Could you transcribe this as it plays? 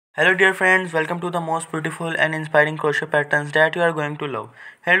Hello dear friends, welcome to the most beautiful and inspiring crochet patterns that you are going to love.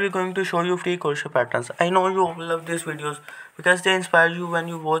 Here we are going to show you free crochet patterns. I know you all love these videos because they inspire you when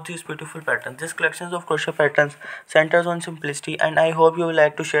you watch these beautiful patterns. These collections of crochet patterns centers on simplicity, and I hope you will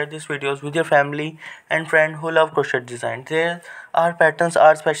like to share these videos with your family and friends who love crochet design. There are patterns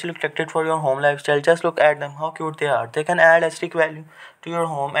are specially collected for your home lifestyle. Just look at them, how cute they are. They can add aesthetic value to your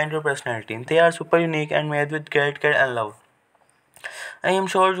home and your personality. They are super unique and made with great care and love. I am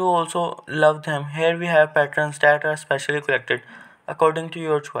sure you also love them. Here we have patterns that are specially collected according to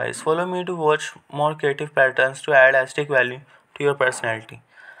your choice. Follow me to watch more creative patterns to add aesthetic value to your personality.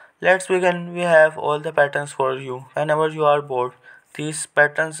 Let's begin. We have all the patterns for you. Whenever you are bored, these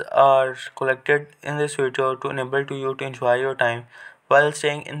patterns are collected in this video to enable to you to enjoy your time while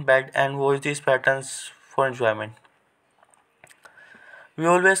staying in bed and watch these patterns for enjoyment. We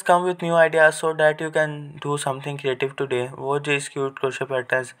always come with new ideas so that you can do something creative today. Watch these cute crochet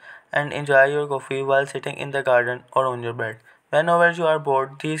patterns and enjoy your coffee while sitting in the garden or on your bed. Whenever you are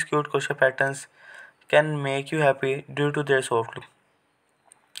bored, these cute crochet patterns can make you happy due to their soft look.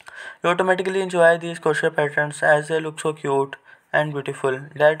 You automatically enjoy these crochet patterns as they look so cute and beautiful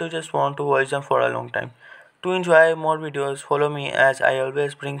that you just want to watch them for a long time. To enjoy more videos, follow me as I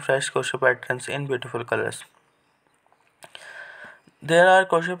always bring fresh crochet patterns in beautiful colors. There are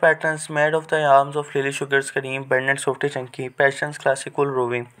crochet patterns made of the arms of Lily Sugar's Kareem, Bernard Softy Chunky, Passion's Classical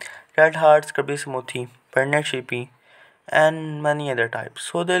Roving, Red Heart's Scrubby Smoothie, Bernard Sheepy, and many other types.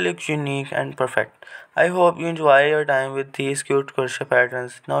 So they look unique and perfect. I hope you enjoy your time with these cute crochet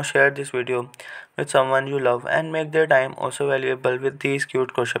patterns. Now share this video with someone you love and make their time also valuable with these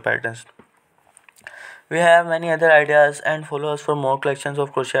cute crochet patterns. We have many other ideas and follow us for more collections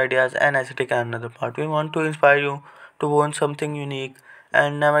of crochet ideas and aesthetic and another part. We want to inspire you to want something unique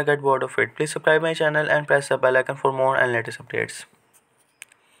and never get bored of it. Please subscribe my channel and press the bell icon for more and latest updates.